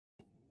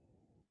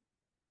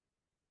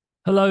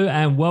Hello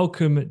and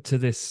welcome to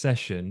this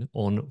session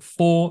on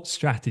 4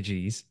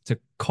 strategies to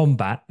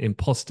combat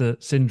imposter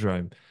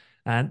syndrome.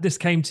 And this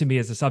came to me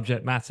as a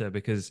subject matter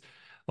because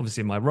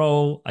obviously in my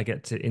role, I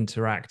get to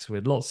interact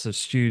with lots of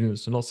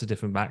students and lots of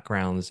different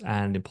backgrounds,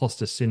 and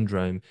imposter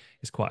syndrome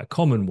is quite a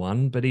common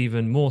one, but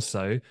even more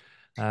so,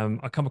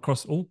 I come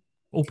across all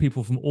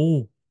people from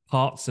all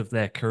parts of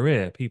their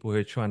career, people who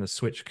are trying to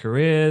switch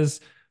careers,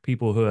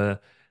 people who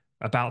are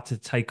about to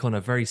take on a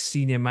very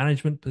senior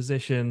management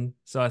position.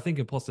 So I think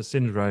imposter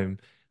syndrome,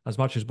 as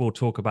much as we'll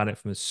talk about it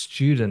from a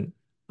student,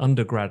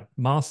 undergrad,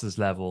 master's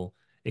level,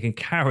 it can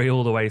carry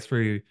all the way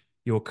through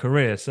your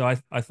career. So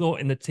I thought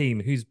in the team,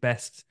 who's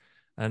best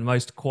and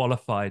most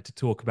qualified to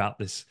talk about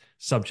this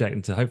subject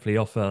and to hopefully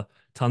offer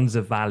tons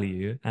of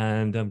value.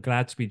 And I'm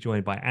glad to be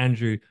joined by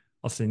Andrew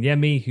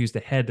Osayemi, who's the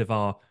head of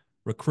our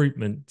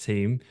recruitment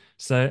team.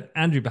 So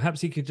Andrew,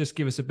 perhaps you could just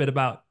give us a bit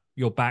about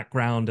your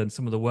background and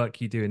some of the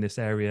work you do in this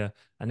area,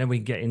 and then we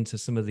can get into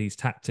some of these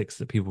tactics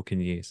that people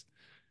can use.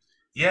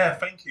 Yeah,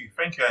 thank you,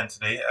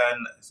 Anthony,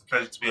 and it's a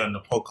pleasure to be on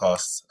the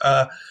podcast.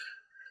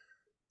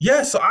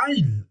 So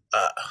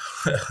uh,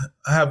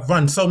 I have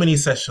run so many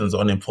sessions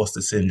on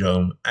imposter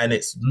syndrome, and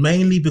it's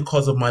mainly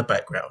because of my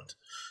background.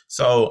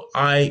 So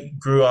I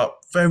grew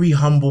up very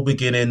humble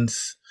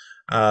beginnings,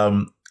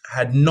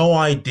 had no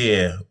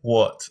idea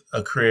what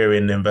a career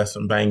in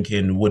investment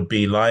banking would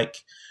be like.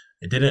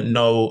 I didn't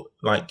know,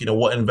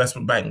 what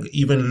investment bank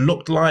even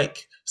looked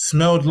like,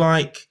 smelled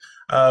like.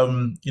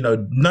 None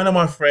of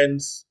my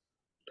friends,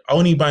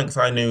 only banks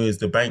I knew is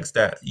the banks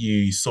that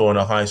you saw on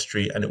a high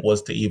street, and it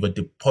was to either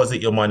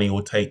deposit your money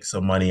or take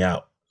some money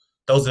out.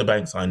 Those are the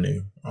banks I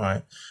knew,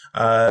 right?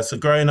 So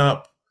growing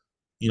up,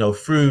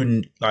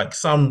 through like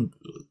some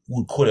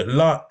would call it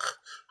luck,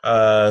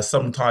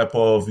 some type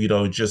of,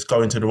 just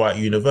going to the right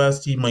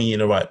university, meeting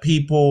the right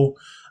people,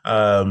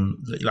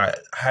 like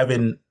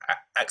having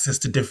access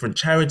to different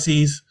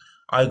charities.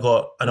 I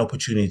got an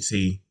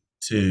opportunity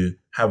to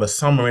have a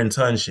summer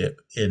internship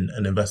in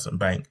an investment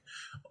bank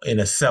in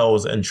a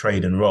sales and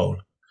trading role.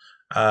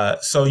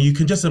 So you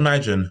can just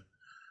imagine,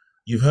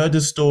 you've heard the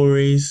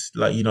stories,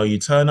 like, you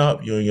turn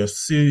up, you're in your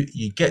suit,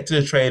 you get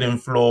to the trading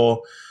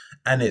floor,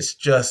 and it's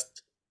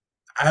just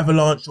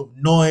avalanche of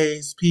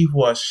noise.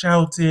 People are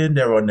shouting,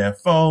 they're on their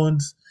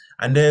phones,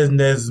 and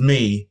there's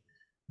me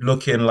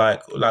looking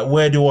like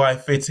where do I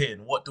fit in?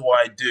 What do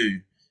I do?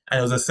 And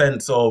it was a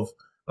sense of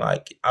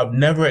like, I've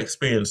never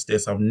experienced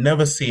this. I've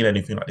never seen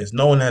anything like this.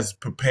 No one has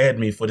prepared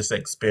me for this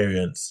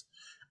experience.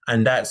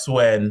 And that's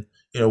when,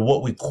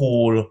 what we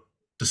call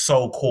the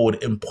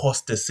so-called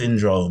imposter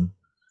syndrome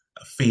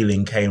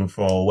feeling came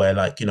from,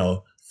 where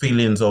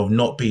feelings of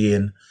not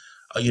being,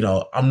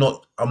 I'm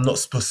not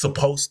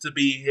supposed to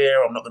be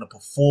here. I'm not going to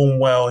perform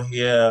well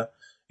here.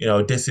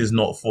 This is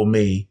not for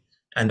me.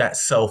 And that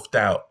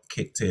self-doubt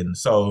kicked in.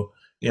 So,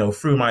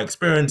 through my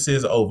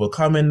experiences,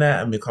 overcoming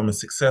that and becoming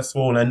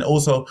successful, and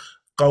also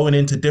going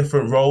into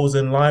different roles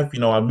in life,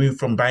 I moved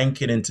from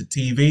banking into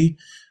TV.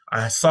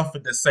 I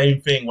suffered the same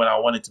thing when I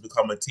wanted to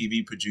become a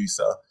TV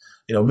producer.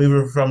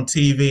 Moving from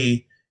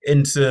TV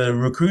into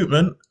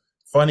recruitment,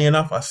 funny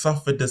enough, I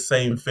suffered the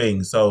same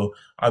thing. So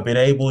I've been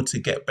able to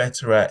get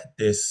better at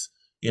this,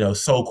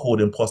 so-called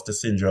imposter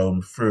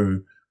syndrome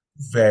through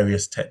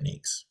various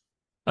techniques.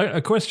 A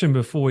question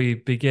before we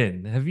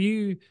begin. Have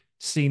you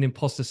seen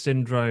imposter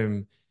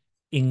syndrome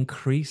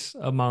increase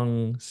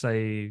among,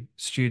 say,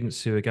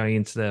 students who are going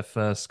into their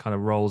first kind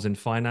of roles in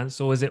finance,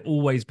 or has it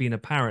always been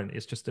apparent?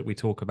 It's just that we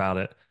talk about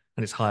it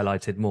and it's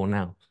highlighted more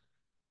now.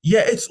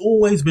 Yeah, it's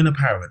always been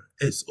apparent.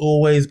 It's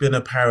always been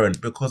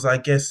apparent because I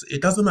guess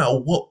it doesn't matter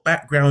what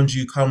background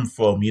you come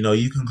from.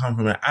 You can come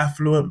from an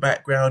affluent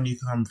background, you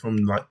come from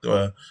like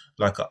an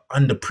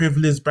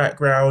underprivileged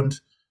background.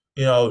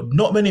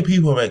 Not many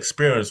people have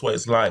experienced what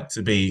it's like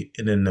to be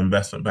in an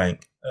investment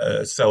bank,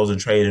 sales and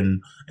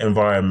trading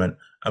environment,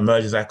 a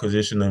mergers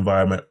acquisition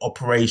environment,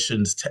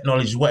 operations,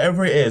 technology,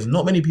 whatever it is.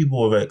 Not many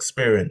people have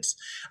experienced,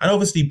 and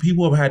obviously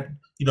people have had,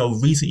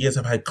 recent years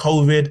have had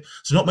COVID.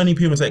 So not many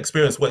people have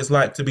experienced what it's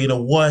like to be in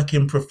a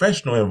working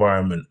professional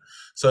environment.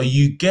 So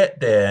you get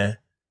there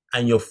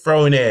and you're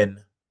thrown in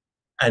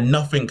and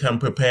nothing can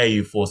prepare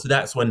you for. So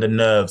that's when the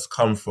nerves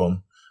come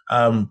from.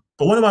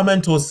 But one of my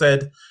mentors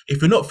said,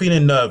 if you're not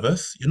feeling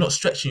nervous, you're not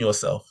stretching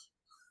yourself.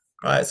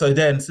 Right. So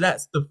that's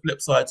the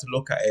flip side to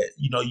look at it.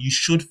 You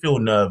should feel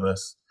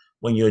nervous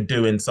when you're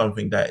doing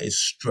something that is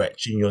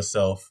stretching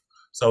yourself.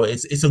 So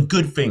it's a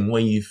good thing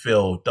when you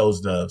feel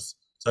those nerves.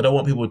 So I don't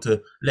want people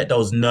to let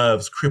those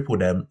nerves cripple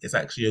them. It's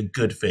actually a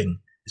good thing.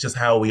 It's just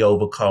how we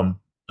overcome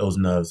those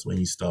nerves when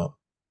you start.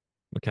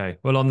 Okay.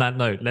 Well, on that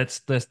note, let's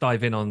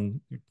dive in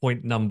on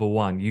point number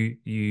one.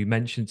 You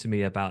mentioned to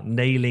me about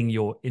nailing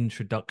your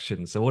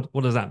introduction. So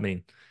what does that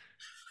mean?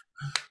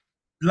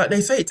 Like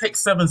they say, it takes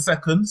 7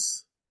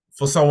 seconds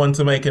for someone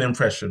to make an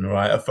impression,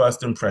 right? A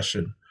first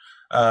impression.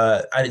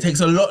 And it takes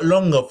a lot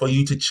longer for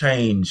you to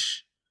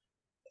change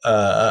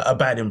a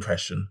bad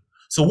impression.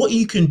 So what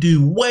you can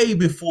do way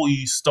before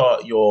you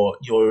start your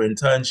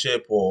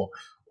internship or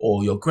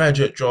your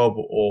graduate job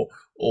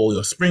or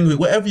your spring week,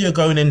 whatever you're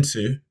going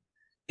into,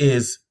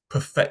 is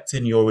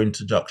perfecting your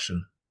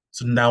introduction.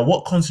 So now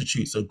what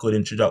constitutes a good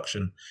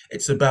introduction?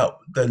 It's about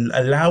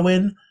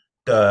allowing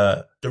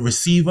the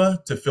receiver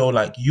to feel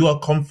like you are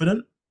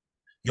confident,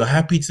 you're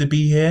happy to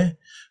be here,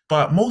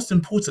 but most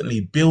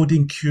importantly,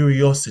 building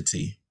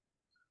curiosity.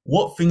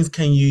 What things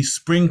can you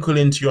sprinkle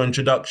into your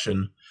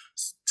introduction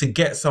to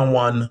get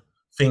someone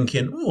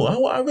thinking,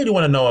 oh, I really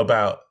want to know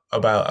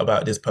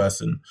about this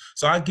person.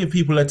 So I give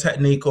people a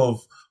technique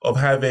of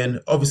having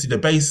obviously the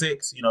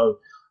basics,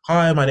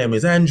 hi, my name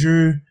is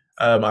Andrew.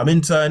 I'm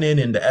interning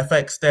in the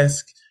FX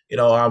desk.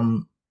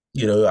 I'm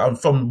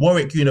from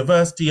Warwick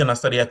University and I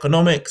study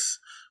economics.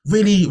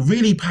 Really,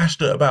 really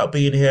passionate about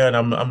being here, and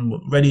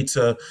I'm ready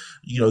to,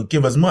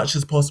 give as much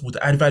as possible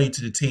to add value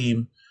to the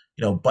team.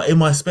 But in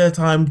my spare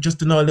time, just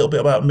to know a little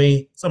bit about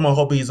me, some of my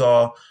hobbies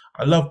are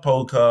I love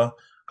poker,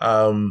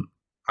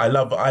 I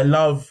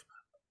love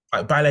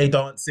like ballet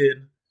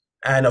dancing,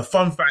 and a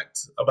fun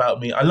fact about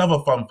me, I love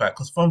a fun fact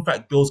because fun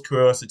fact builds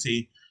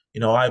curiosity.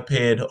 I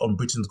appeared on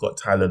Britain's Got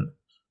Talent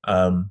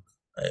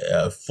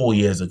 4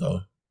 years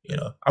ago.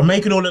 I'm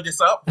making all of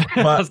this up,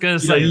 I but was going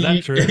to say, is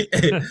that true?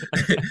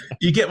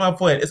 you get my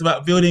point. It's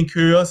about building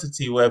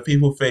curiosity where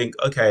people think,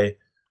 okay,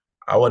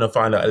 I want to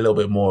find out a little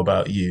bit more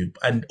about you.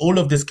 And all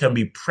of this can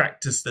be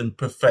practiced and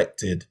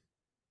perfected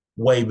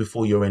way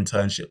before your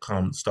internship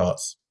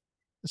starts.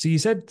 So you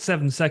said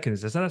 7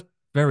 seconds. So that's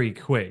very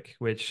quick,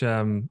 which I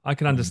can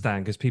Mm.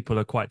 understand because people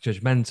are quite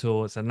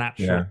judgmental. It's a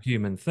natural Yeah.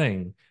 human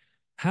thing.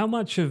 How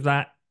much of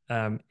that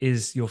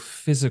is your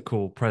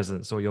physical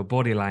presence or your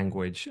body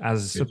language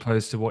as Good.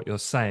 opposed to what you're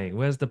saying?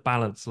 Where's the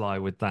balance lie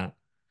with that?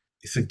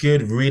 It's a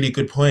really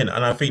good point.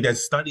 And I think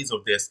there's studies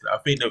of this. I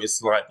think that it's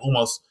like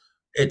almost,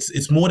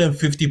 it's more than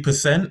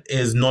 50%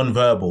 is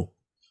non-verbal.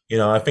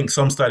 I think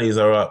some studies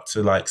are up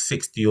to like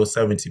 60 or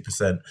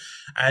 70%.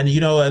 And,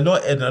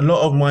 a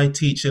lot of my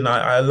teaching,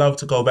 I love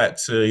to go back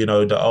to,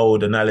 the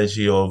old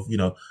analogy of,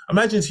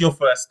 imagine it's your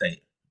first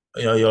date.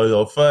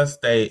 Your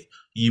first date,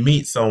 you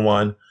meet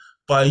someone,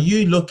 but are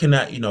you looking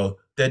at,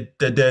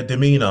 their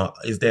demeanor?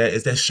 Is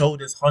their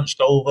shoulders hunched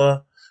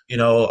over?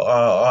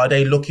 Are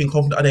they looking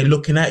confident? Are they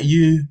looking at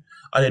you?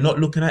 Are they not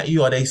looking at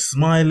you? Are they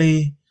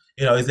smiley?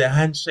 Is their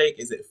handshake,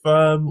 is it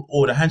firm,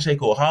 or the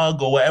handshake or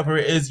hug or whatever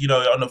it is,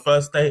 on the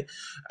first date?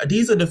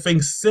 These are the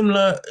things.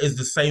 Similar is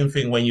the same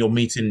thing when you're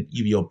meeting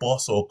either your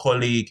boss or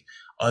colleague.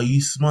 Are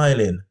you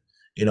smiling?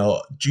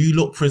 Do you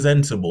look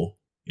presentable,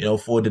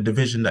 for the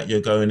division that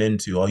you're going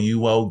into? Are you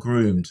well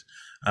groomed?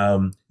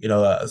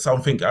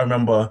 Something I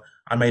remember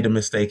I made a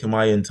mistake in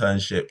my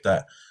internship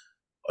that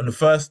on the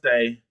first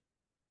day,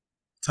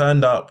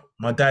 turned up,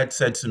 my dad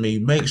said to me,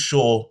 make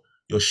sure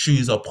your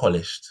shoes are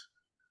polished.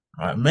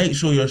 All right, make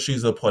sure your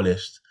shoes are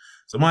polished.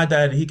 So my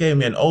dad, he gave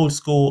me an old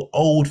school,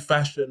 old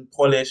fashioned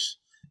polish.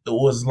 It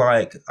was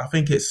like, I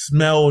think it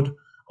smelled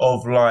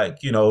of like,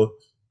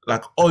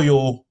 like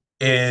oil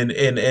in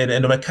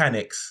the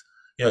mechanics.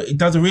 It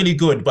does it really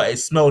good, but it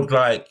smelled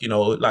like,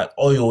 like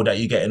oil that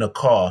you get in a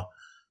car.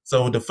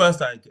 So the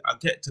first I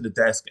get to the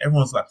desk,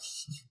 everyone's like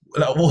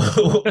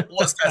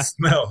what's that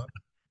smell?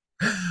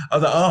 I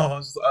was like,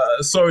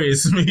 oh, sorry,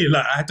 it's me.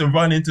 Like, I had to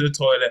run into the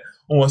toilet,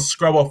 almost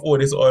scrub off all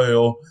this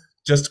oil,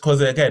 just because,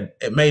 again,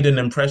 it made an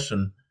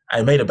impression.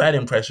 I made a bad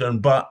impression,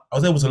 but I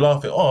was able to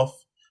laugh it off.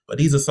 But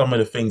these are some of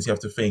the things you have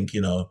to think,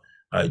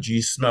 like, do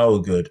you smell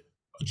good?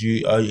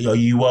 Are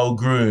you well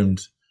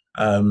groomed?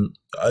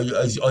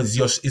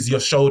 Is your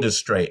shoulders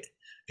straight?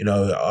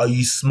 Are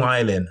you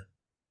smiling?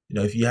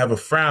 If you have a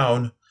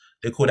frown,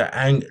 they call that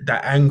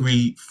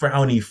angry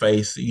frowny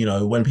face.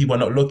 When people are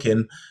not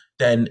looking,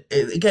 then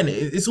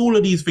it's all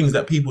of these things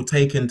that people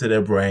take into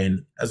their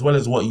brain as well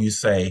as what you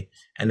say,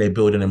 and they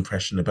build an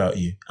impression about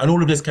you. And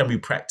all of this can be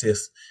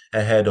practiced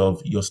ahead of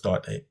your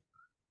start date.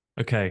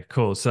 Okay,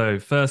 cool. So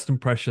first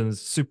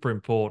impressions, super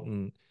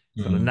important.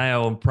 Got to Mm.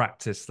 nail and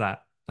practice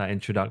that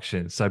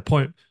introduction. So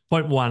point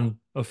one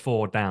of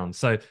four down.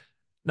 So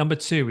number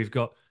two, we've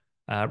got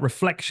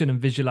reflection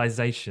and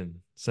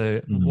visualization.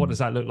 So what Mm. does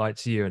that look like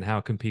to you, and how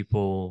can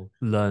people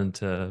learn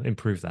to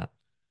improve that?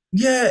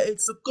 Yeah,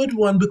 it's a good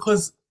one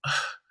because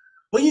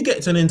when you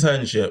get to an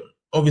internship,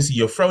 obviously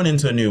you're thrown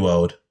into a new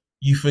world.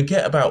 You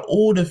forget about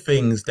all the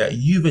things that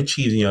you've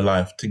achieved in your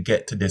life to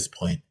get to this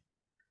point.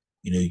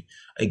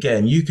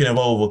 Again, you can have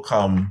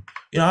overcome.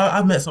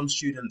 I've met some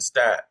students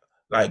that,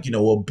 like,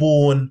 were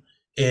born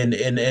in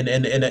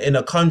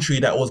a country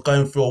that was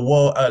going through a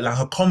war, like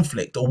a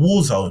conflict, a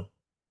war zone.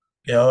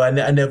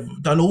 And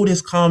they've done all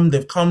this.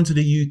 They've come to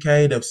the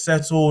UK. They've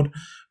settled.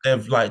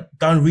 They've like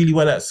done really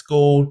well at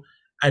school,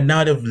 and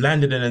now they've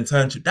landed an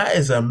internship. That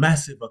is a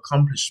massive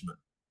accomplishment.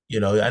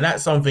 And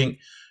that's something,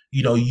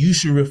 you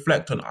should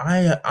reflect on.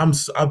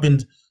 I've been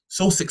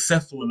so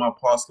successful in my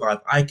past life.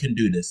 I can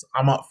do this.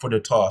 I'm up for the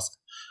task.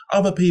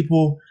 Other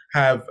people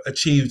have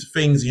achieved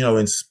things,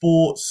 in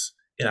sports,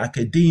 in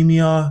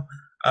academia,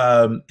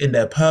 in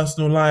their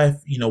personal life,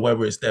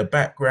 whether it's their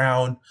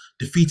background,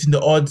 defeating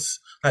the odds,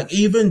 like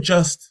even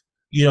just,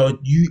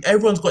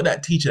 everyone's got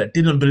that teacher that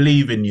didn't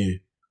believe in you,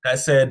 that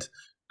said,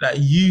 that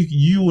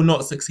you will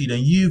not succeed,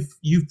 and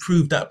you've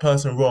proved that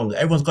person wrong.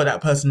 Everyone's got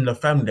that person in the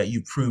family that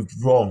you proved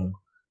wrong,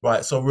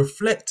 right? So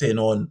reflecting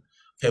on,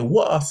 okay,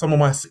 what are some of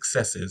my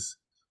successes?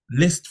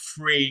 List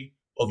three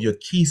of your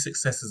key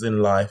successes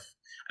in life,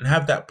 and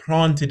have that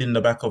planted in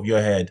the back of your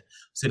head,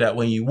 so that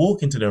when you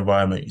walk into the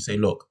environment, you say,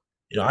 look,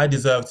 I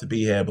deserve to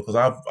be here because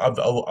I've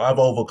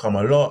overcome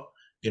a lot.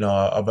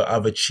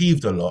 I've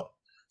achieved a lot.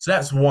 So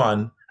that's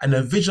one. And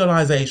the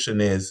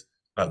visualization is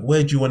like,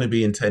 where do you want to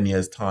be in 10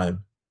 years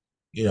time?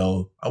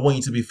 I want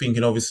you to be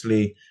thinking,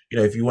 obviously,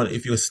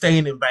 if you're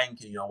staying in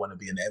banking, I want to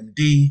be an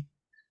MD,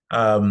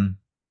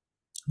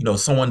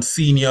 someone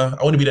senior.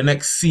 I want to be the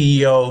next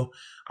CEO.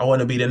 I want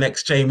to be the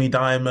next Jamie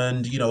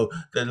Dimon.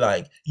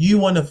 You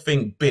want to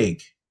think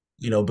big,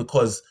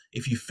 because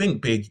if you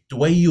think big, the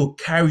way you'll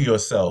carry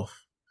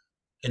yourself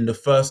in the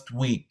first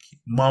week,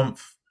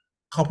 month,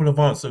 couple of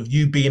months of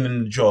you being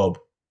in the job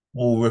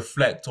will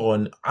reflect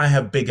on, I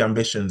have big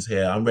ambitions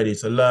here. I'm ready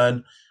to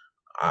learn.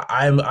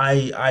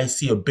 I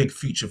see a big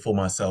future for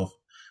myself.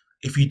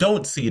 If you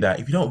don't see that,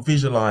 if you don't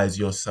visualize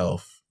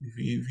yourself,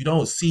 if you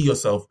don't see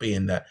yourself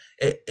being that,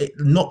 it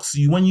knocks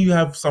you. When you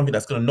have something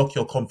that's going to knock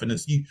your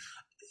confidence,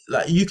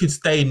 you could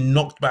stay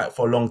knocked back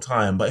for a long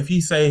time. But if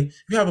you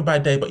have a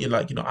bad day, but you're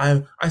like,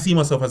 I see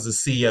myself as a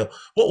CEO.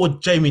 What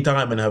would Jamie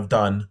Dimon have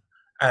done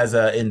as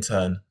an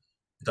intern?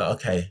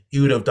 Okay, he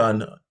would have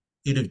done.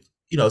 He'd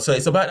have, So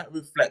it's about that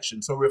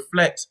reflection. So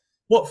reflect.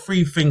 What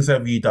three things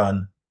have you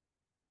done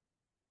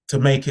to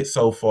make it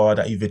so far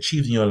that you've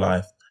achieved in your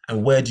life,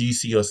 and where do you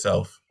see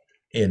yourself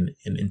in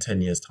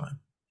 10 years time?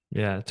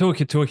 Yeah,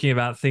 talking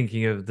about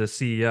thinking of the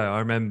CEO, I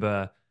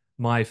remember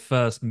my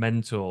first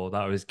mentor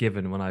that I was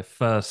given when I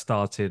first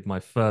started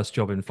my first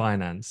job in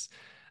finance.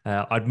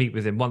 I'd meet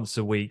with him once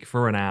a week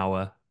for an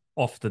hour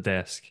off the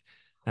desk,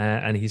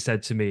 and he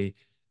said to me,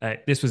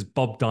 this was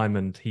Bob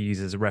Diamond, he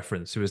uses as a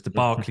reference, who was the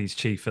Barclays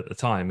chief at the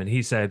time, and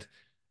he said,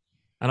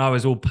 and I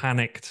was all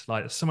panicked,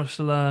 like, so much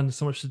to learn,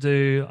 so much to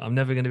do, I'm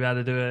never going to be able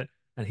to do it.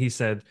 And he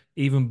said,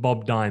 even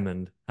Bob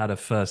Diamond had a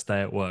first day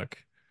at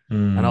work.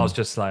 And I was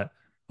just like,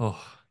 oh.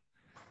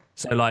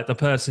 So like the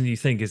person you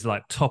think is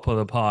like top of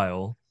the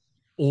pile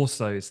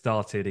also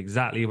started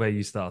exactly where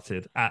you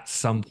started at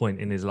some point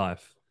in his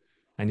life.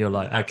 And you're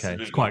like, okay,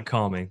 it's quite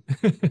Absolutely.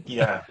 calming.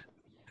 Yeah.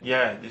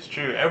 Yeah, it's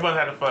true. Everyone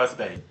had a first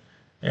day.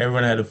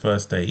 Everyone had a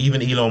first day,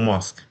 even Elon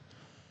Musk.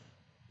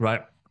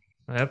 Right.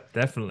 Yep,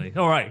 definitely.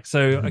 All right. So,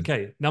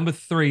 okay, number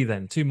three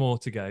then, two more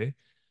to go.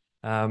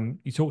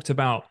 You talked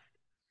about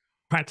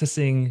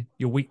practicing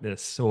your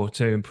weakness or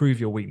to improve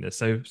your weakness.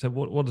 So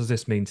what does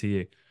this mean to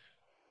you?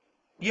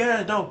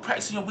 Yeah, no,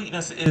 practicing your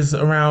weakness is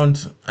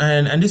around,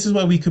 and this is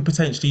where we could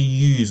potentially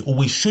use, or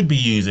we should be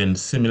using,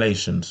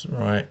 simulations,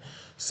 right?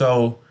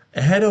 So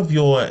ahead of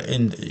your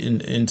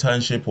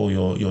internship or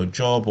your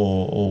job,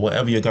 or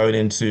whatever you're going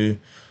into,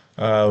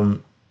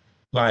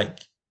 like,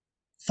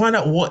 find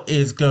out what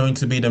is going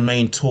to be the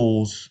main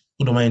tools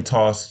or the main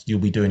tasks you'll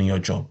be doing in your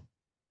job.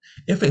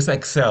 If it's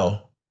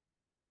Excel,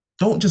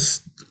 don't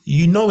just,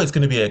 it's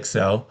going to be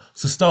Excel,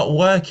 so start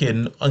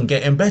working on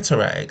getting better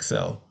at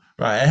Excel,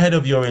 right, ahead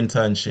of your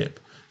internship.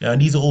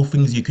 These are all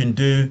things you can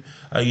do.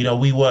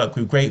 We work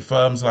with great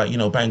firms like,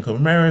 Bank of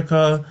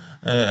America,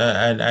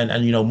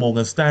 and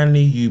Morgan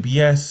Stanley,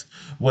 UBS,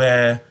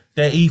 where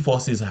their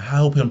ethos is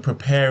helping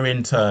prepare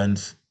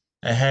interns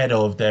ahead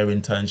of their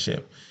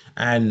internship.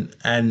 And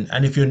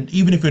if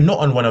you're not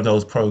on one of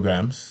those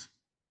programs,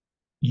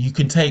 you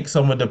can take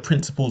some of the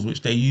principles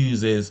which they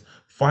use is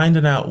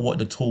finding out what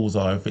the tools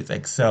are. If it's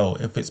Excel,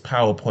 if it's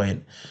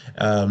PowerPoint,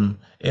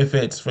 if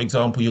it's, for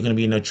example, you're going to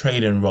be in a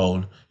trading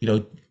role,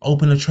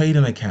 open a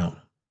trading account.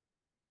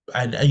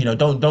 And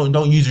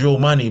don't use real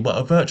money, but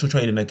a virtual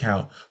trading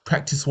account.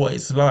 Practice what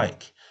it's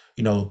like,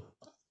 you know.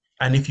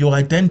 And if you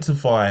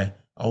identify,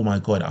 oh my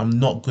God, I'm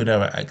not good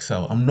at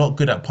Excel, I'm not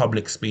good at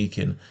public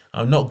speaking,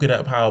 I'm not good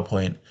at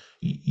PowerPoint,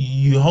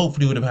 you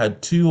hopefully would have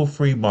had 2 or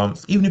 3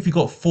 months, even if you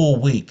got 4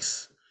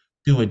 weeks,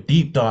 do a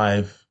deep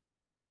dive,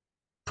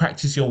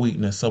 practice your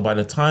weakness. So by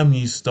the time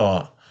you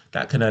start,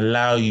 that can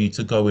allow you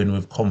to go in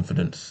with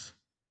confidence.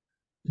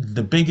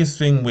 The biggest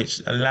thing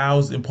which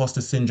allows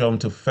imposter syndrome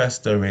to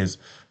fester is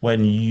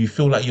when you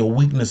feel like your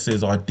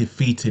weaknesses are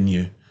defeating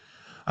you.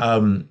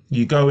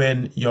 You go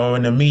in, you're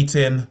in a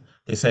meeting,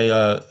 they say,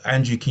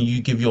 Andrew, can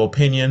you give your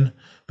opinion?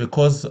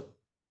 Because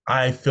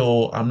I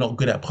feel I'm not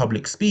good at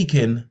public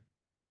speaking,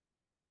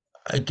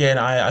 again,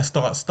 I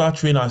start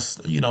stuttering, I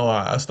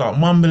start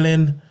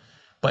mumbling.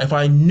 But if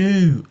I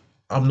knew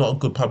I'm not a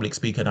good public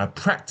speaker and I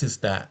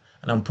practiced that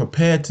and I'm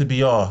prepared to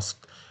be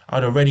asked,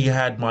 I'd already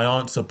had my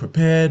answer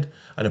prepared,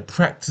 I'd have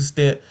practiced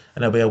it,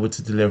 and I'll be able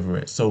to deliver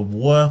it. So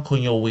work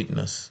on your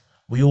weakness.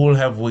 We all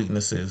have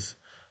weaknesses.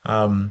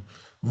 Um,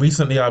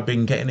 Recently, I've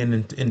been getting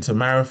into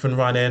marathon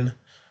running.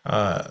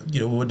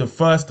 The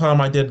first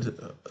time I did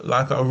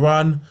like a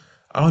run,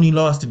 I only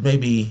lasted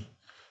maybe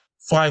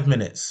 5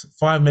 minutes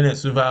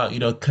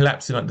without,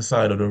 collapsing at the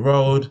side of the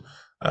road,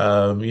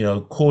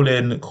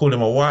 calling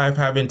my wife,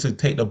 having to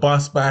take the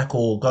bus back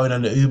or going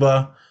on the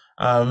Uber.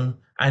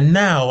 And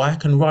now I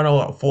can run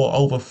out for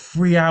over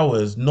 3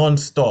 hours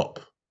non-stop,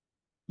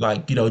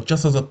 like,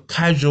 just as a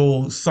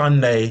casual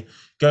Sunday,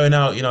 going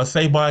out,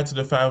 say bye to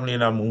the family,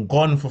 and I'm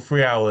gone for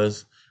 3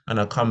 hours and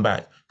I come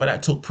back. But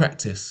that took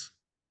practice,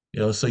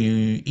 so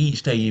you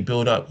each day you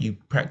build up, you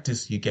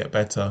practice, you get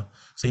better.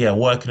 So yeah,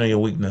 working on your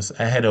weakness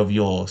ahead of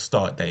your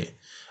start date.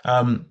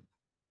 Um,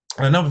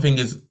 and another thing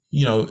is,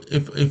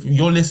 if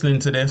you're listening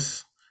to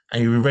this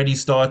and you've already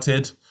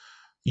started,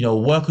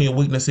 work on your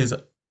weaknesses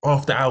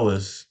after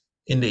hours,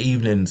 in the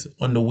evenings,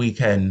 on the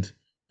weekend,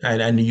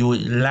 and you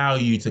allow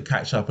you to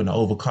catch up and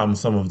overcome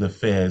some of the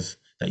fears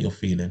that you're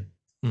feeling.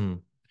 Hmm.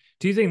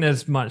 Do you think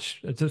there's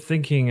much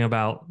thinking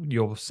about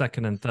your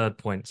second and third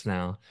points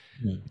now?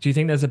 Mm. Do you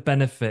think there's a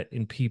benefit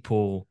in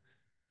people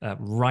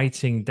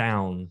writing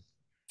down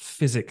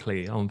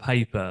physically on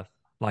paper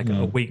like a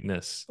Mm.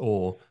 weakness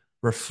or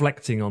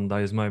reflecting on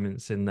those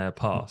moments in their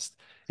past?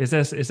 Is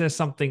there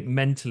something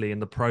mentally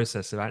in the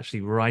process of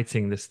actually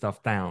writing this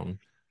stuff down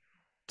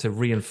to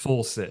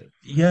reinforce it?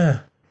 Yeah,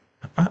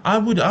 I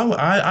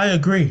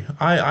agree.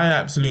 I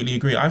absolutely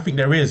agree. I think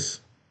there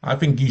is. I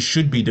think you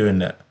should be doing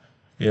that.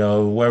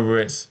 Whether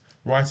it's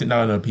writing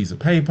down on a piece of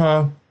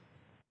paper,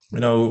 you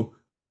know,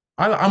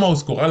 I'm old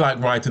school. I like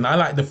writing. I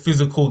like the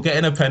physical,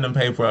 getting a pen and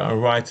paper out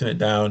and writing it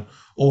down.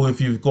 Or if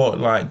you've got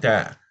like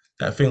that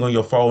thing on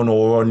your phone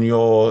or on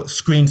your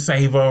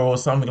screensaver or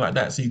something like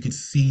that, so you could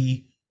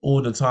see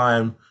all the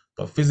time.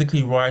 But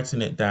physically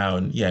writing it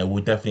down, yeah,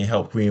 will definitely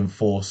help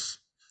reinforce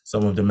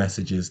some of the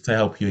messages to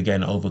help you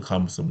again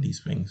overcome some of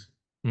these things.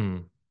 Hmm.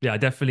 Yeah, I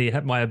definitely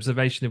had my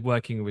observation of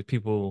working with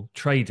people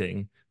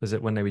trading was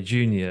that when they were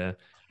junior,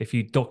 if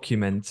you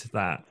document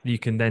that, you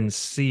can then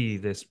see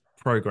this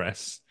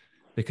progress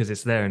because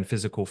it's there in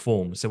physical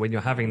form. So when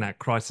you're having that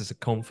crisis of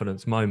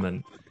confidence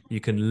moment, you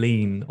can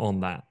lean on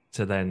that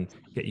to then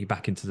get you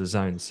back into the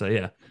zone. So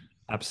yeah,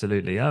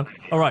 absolutely. All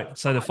right.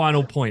 So the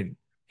final point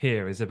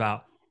here is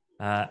about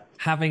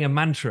having a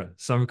mantra.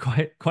 So I'm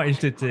quite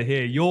interested to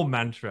hear your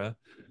mantra,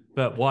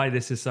 but why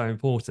this is so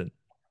important.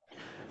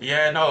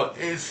 Yeah, no,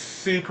 it's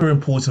super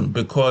important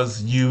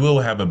because you will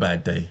have a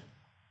bad day.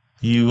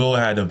 You will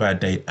have a bad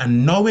day.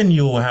 And knowing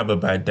you will have a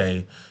bad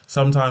day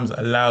sometimes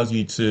allows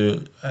you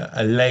to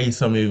allay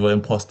some of your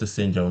imposter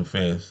syndrome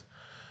fears.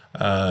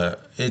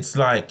 It's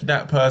like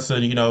that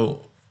person,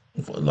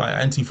 like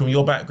Anti, from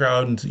your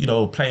background,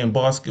 playing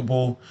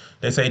basketball,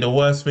 they say the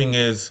worst thing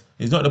is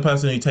not the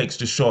person who takes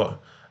the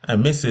shot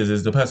and misses,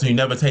 is the person who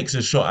never takes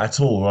a shot at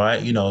all,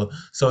 right?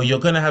 So you're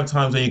gonna have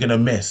times where you're gonna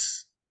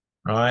miss,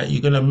 right?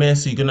 You're gonna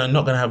miss, you're gonna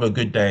not gonna have a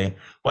good day.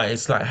 But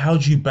it's like, how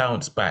do you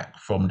bounce back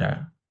from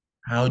that?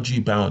 How do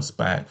you bounce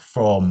back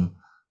from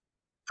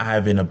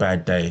having a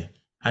bad day?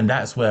 And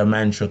that's where a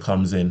mantra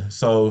comes in.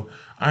 So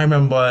I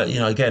remember,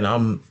 again,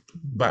 I'm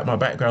back my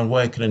background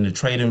working in the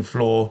trading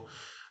floor.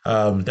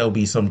 There'll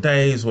be some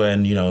days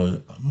when,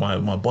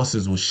 my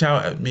bosses will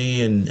shout at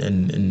me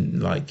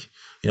and like,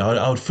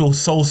 I would feel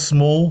so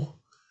small.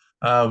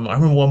 I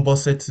remember one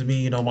boss said to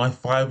me, my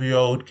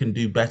 5-year-old can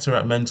do better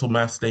at mental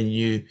maths than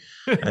you.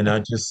 And I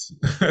just,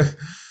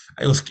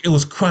 it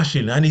was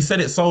crushing. And he said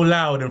it so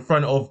loud in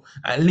front of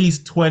at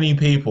least 20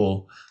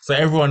 people. So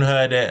everyone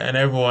heard it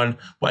and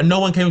but no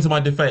one came to my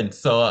defense.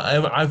 So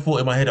I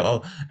thought in my head,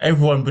 oh,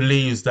 everyone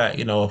believes that,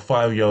 a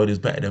 5-year-old is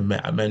better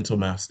at mental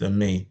maths than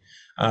me.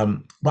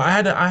 But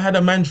I had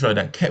a mantra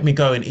that kept me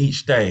going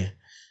each day.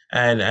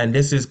 And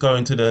this is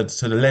going to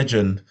the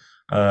legend,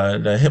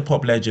 the hip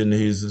hop legend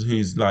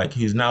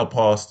who's now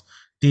passed.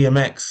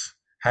 DMX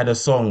had a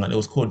song and it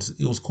was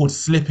called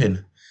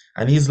Slipping,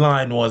 and his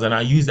line was, and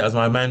I used it as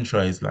my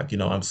mantra. Is like,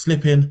 I'm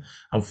slipping,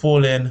 I'm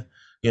falling,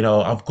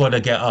 I've got to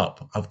get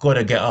up, I've got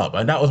to get up,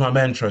 and that was my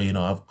mantra.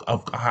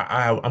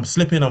 I'm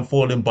slipping, I'm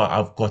falling, but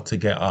I've got to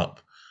get up.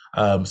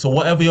 So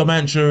whatever your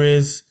mantra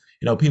is,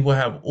 people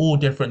have all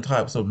different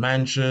types of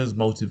mantras,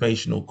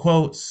 motivational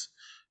quotes.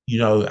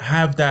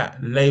 Have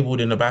that labeled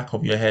in the back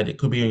of your head. It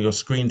could be on your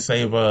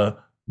screensaver,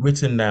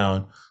 written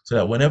down, so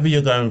that whenever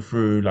you're going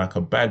through like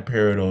a bad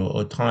period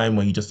or time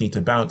where you just need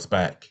to bounce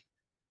back,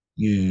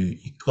 you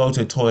go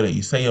to the toilet,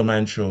 you say your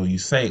mantra, or you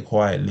say it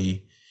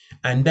quietly.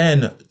 And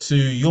then to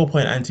your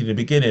point, Anthony, in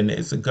the beginning,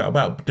 it's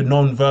about the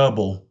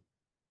non-verbal.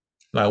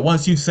 Like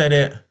once you've said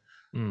it,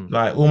 Mm.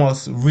 like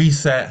almost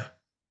reset,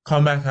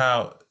 come back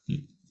out.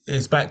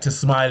 It's back to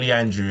smiley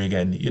Andrew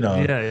again,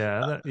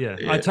 Yeah.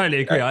 I totally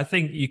agree. I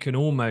think you can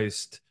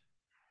almost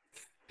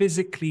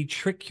physically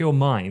trick your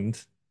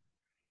mind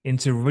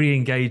into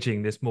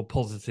re-engaging this more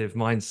positive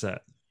mindset.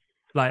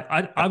 Like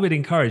I would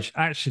encourage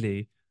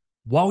actually,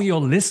 while you're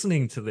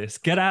listening to this,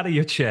 get out of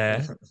your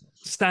chair,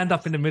 stand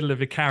up in the middle of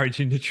the carriage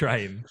in the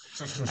train,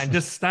 and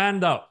just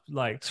stand up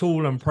like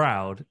tall and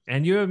proud.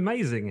 And you're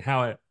amazing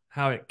how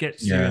it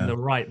gets you in Yeah, the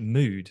right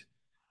mood,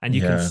 and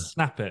you can yeah,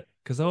 snap it.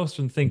 Because I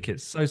often think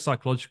it's so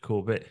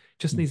psychological, but it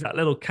just needs that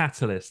little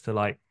catalyst to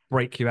like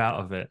break you out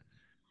of it.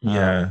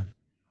 yeah.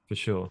 For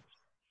sure.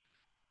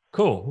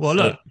 Cool. Well,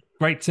 So look,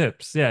 great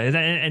tips. Yeah. Is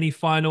there any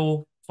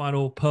final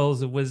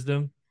pearls of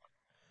wisdom?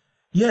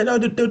 Yeah, no,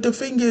 the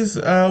thing is,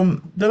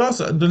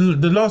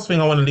 the last thing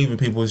I want to leave with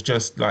people is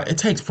just like it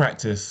takes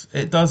practice.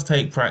 It does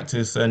take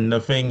practice, and the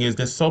thing is,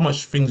 there's so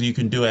much things you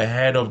can do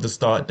ahead of the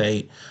start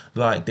date,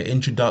 like the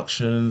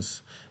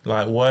introductions,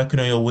 like working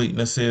on your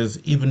weaknesses,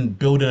 even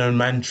building a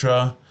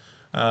mantra,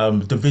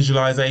 the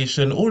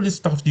visualization, all this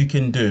stuff you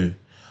can do.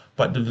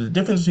 But the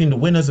difference between the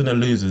winners and the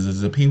losers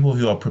is the people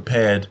who are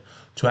prepared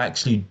to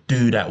actually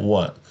do that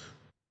work.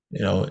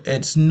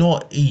 It's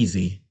not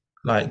easy.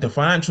 Like the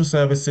financial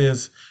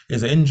services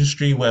is an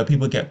industry where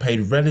people get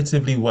paid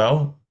relatively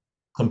well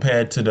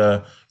compared to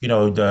the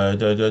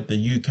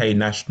UK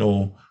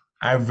national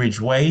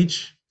average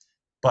wage.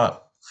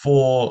 But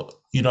for,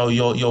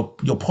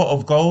 your pot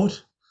of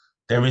gold,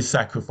 there is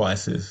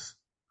sacrifices.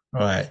 All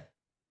right.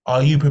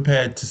 Are you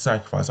prepared to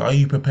sacrifice? Are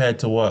you prepared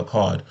to work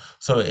hard?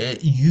 So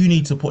you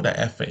need to put that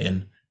effort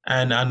in.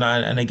 And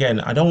again,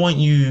 I don't want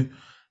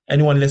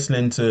anyone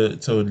listening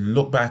to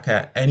look back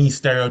at any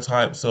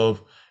stereotypes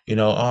of,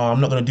 oh, I'm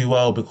not going to do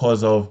well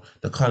because of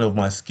the color of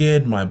my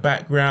skin, my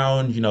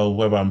background,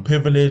 whether I'm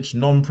privileged,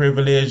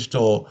 non-privileged,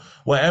 or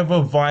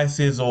whatever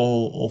vices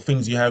or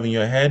things you have in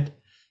your head.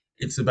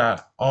 It's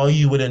about, are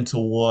you willing to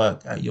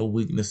work at your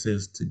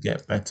weaknesses to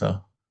get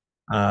better?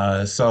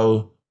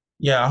 So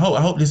yeah, I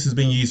hope this has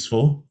been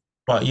useful.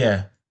 But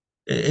yeah,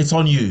 it's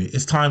on you.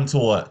 It's time to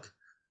work.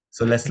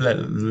 So let's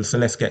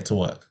get to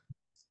work.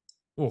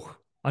 Oh,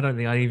 I don't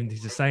think I even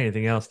need to say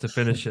anything else to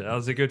finish it. That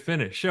was a good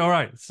finish. All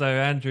right. So,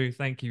 Andrew,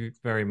 thank you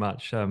very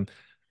much.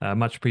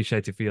 Much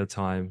appreciated for your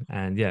time.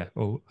 And yeah,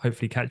 we'll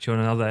hopefully catch you on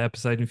another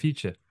episode in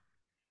future.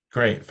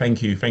 Great.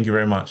 Thank you. Thank you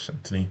very much,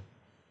 Anthony.